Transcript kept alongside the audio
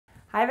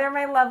Hi there,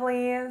 my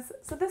lovelies.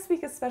 So this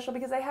week is special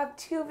because I have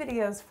two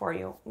videos for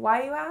you.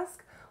 Why, you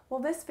ask? Well,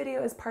 this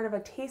video is part of a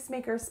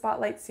Tastemaker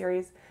Spotlight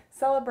series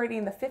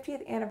celebrating the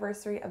 50th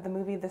anniversary of the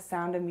movie The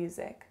Sound of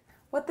Music.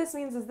 What this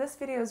means is this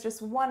video is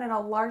just one in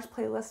a large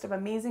playlist of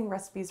amazing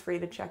recipes for you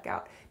to check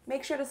out.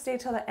 Make sure to stay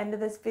till the end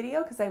of this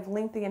video because I've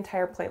linked the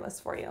entire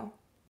playlist for you.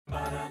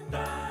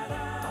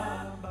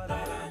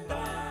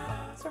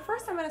 So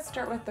first I'm going to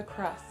start with the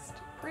crust.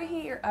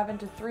 Preheat your oven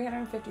to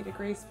 350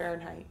 degrees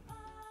Fahrenheit.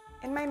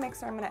 In my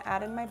mixer, I'm going to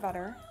add in my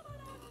butter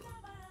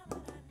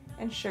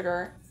and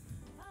sugar.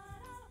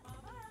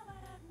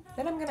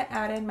 Then I'm going to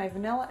add in my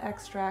vanilla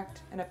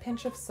extract and a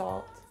pinch of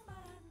salt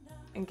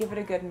and give it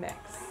a good mix.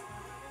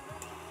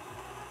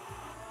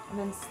 And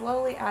then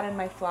slowly add in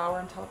my flour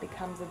until it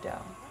becomes a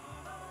dough.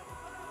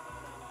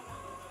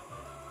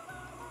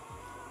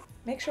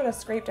 Make sure to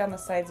scrape down the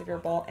sides of your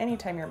bowl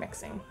anytime you're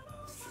mixing.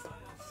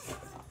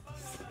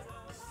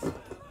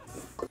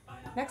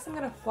 Next, I'm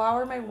going to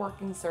flour my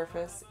working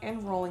surface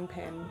and rolling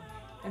pin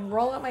and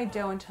roll out my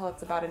dough until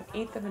it's about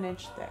 1/8 of an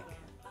inch thick.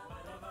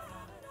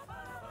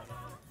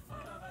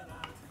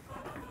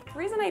 The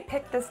reason I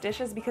picked this dish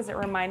is because it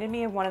reminded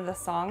me of one of the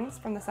songs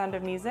from The Sound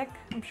of Music.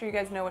 I'm sure you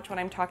guys know which one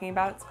I'm talking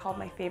about. It's called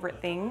My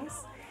Favorite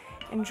Things.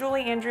 And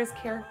Julie Andrews'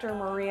 character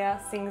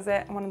Maria sings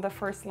it, and one of the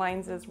first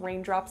lines is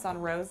 "Raindrops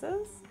on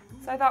Roses."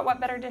 So I thought,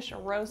 what better dish, a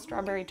rose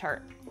strawberry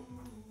tart.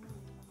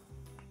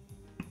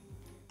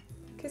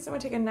 Okay, so I'm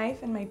going to take a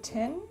knife and my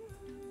tin,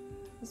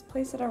 just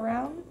place it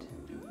around,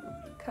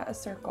 cut a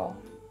circle.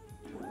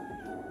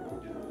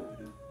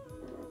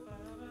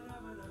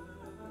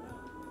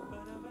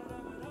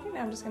 Okay,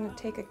 now I'm just going to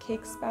take a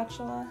cake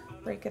spatula,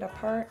 break it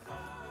apart.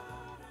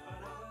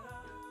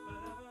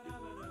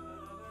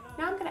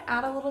 Now I'm going to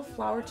add a little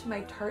flour to my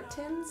tart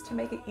tins to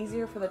make it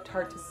easier for the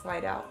tart to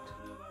slide out,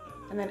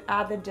 and then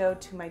add the dough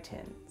to my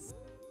tins.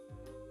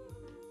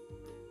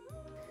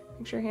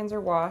 Make sure your hands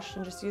are washed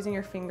and just using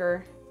your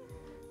finger,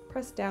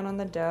 press down on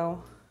the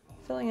dough,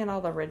 filling in all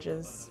the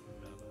ridges,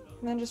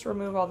 and then just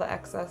remove all the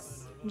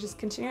excess and just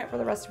continue it for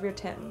the rest of your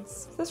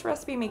tins. So this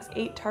recipe makes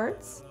 8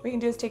 tarts. What you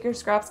can do is take your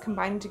scraps,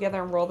 combine them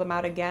together and roll them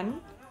out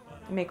again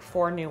and make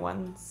 4 new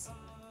ones.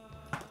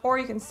 Or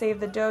you can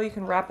save the dough, you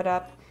can wrap it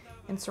up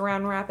and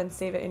saran wrap and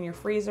save it in your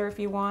freezer if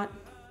you want.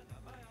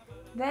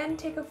 Then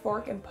take a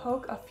fork and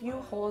poke a few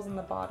holes in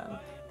the bottom.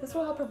 This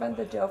will help prevent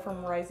the dough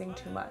from rising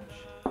too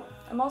much.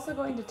 I'm also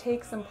going to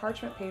take some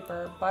parchment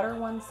paper, butter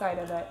one side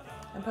of it,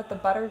 and put the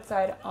buttered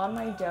side on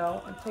my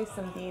dough and place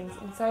some beans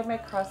inside my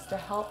crust to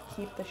help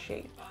keep the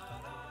shape.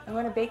 I'm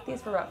going to bake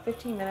these for about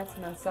 15 minutes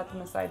and then set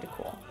them aside to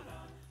cool.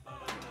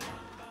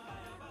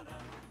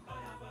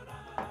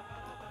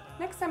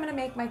 Next, I'm going to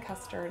make my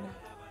custard.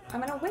 I'm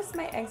going to whisk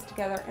my eggs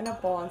together in a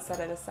bowl and set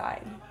it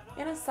aside.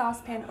 In a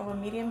saucepan over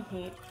medium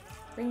heat,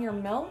 bring your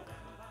milk,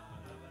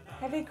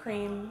 heavy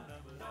cream,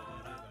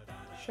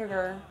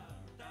 sugar,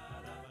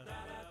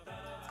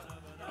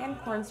 and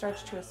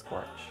cornstarch to a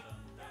scorch.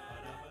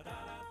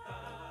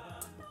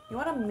 You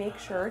want to make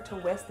sure to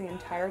whisk the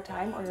entire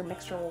time or your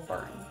mixture will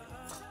burn.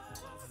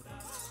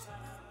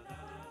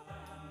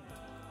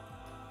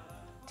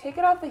 Take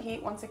it off the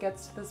heat once it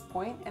gets to this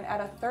point and add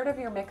 1/3 of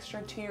your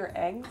mixture to your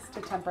eggs to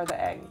temper the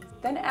eggs.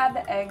 Then add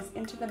the eggs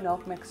into the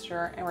milk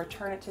mixture and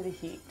return it to the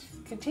heat.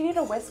 Continue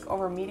to whisk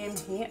over medium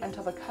heat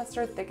until the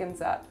custard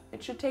thickens up.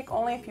 It should take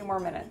only a few more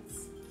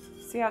minutes.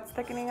 See how it's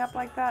thickening up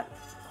like that?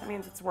 That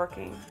means it's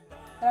working.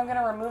 Then I'm going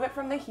to remove it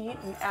from the heat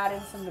and add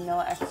in some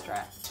vanilla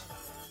extract.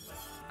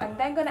 I'm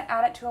then going to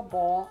add it to a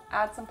bowl,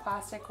 add some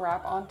plastic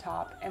wrap on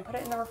top, and put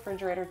it in the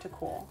refrigerator to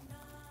cool.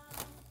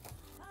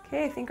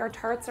 Okay, I think our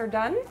tarts are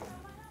done.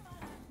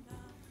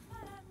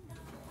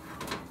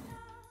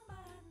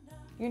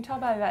 You can tell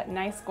by that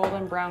nice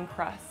golden brown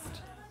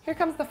crust. Here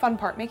comes the fun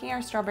part, making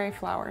our strawberry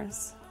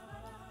flowers.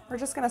 We're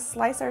just going to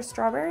slice our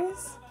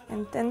strawberries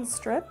in thin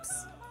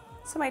strips.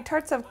 So my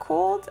tarts have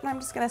cooled, and I'm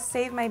just going to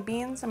save my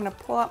beans. I'm going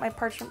to pull out my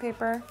parchment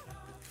paper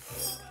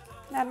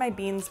and add my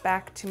beans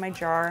back to my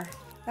jar.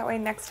 That way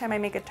next time I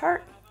make a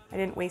tart, I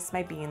didn't waste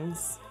my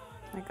beans.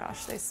 Oh my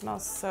gosh, they smell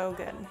so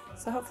good.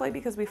 So hopefully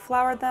because we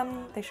floured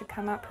them, they should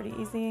come out pretty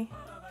easy.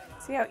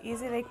 See how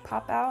easy they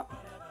pop out?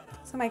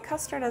 So my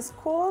custard is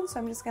cooled, so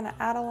I'm just going to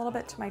add a little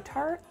bit to my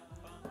tart.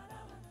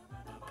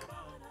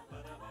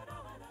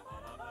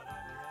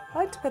 I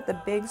like to put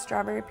the big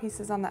strawberry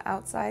pieces on the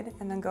outside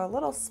and then go a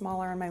little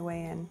smaller on my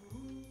way in.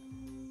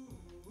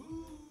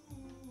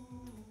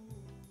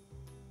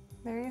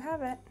 There you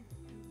have it.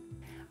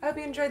 I hope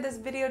you enjoyed this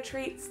video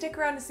treat. Stick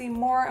around to see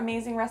more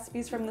amazing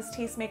recipes from this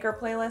Tastemaker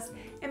playlist,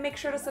 and make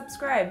sure to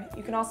subscribe.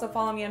 You can also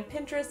follow me on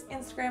Pinterest,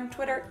 Instagram,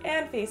 Twitter,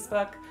 and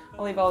Facebook.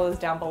 I'll leave all those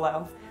down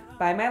below.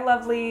 Bye, my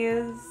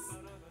lovelies.